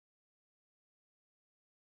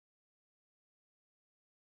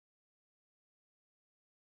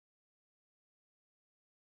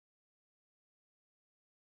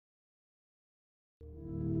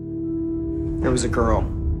There was a girl.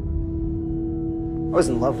 I was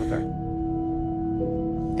in love with her.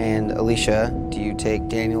 And Alicia, do you take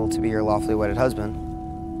Daniel to be your lawfully wedded husband?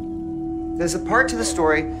 There's a part to the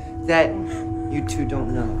story that you two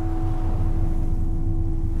don't know.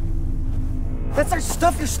 That's our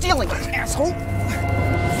stuff you're stealing, asshole!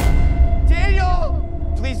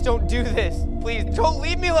 Daniel! Please don't do this. Please don't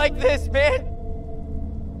leave me like this, man.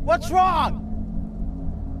 What's wrong?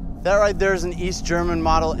 That right there is an East German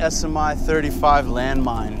model SMI 35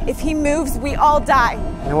 landmine. If he moves, we all die.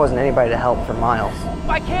 There wasn't anybody to help for miles. If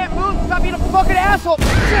I can't move, stop being a fucking asshole.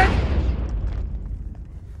 Shit!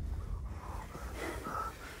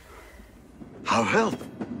 I'll help.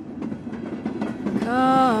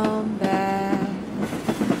 Come back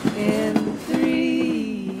in 3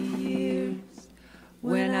 years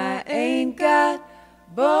when I ain't got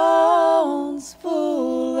bones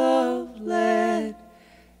full of lead,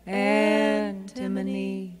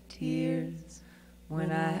 antimony tears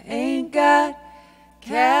when I ain't got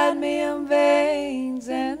cadmium veins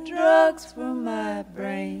and drugs for my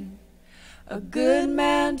brain. A good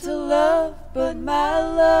man to love, but my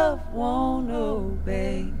love won't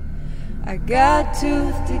obey. I got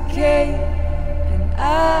tooth decay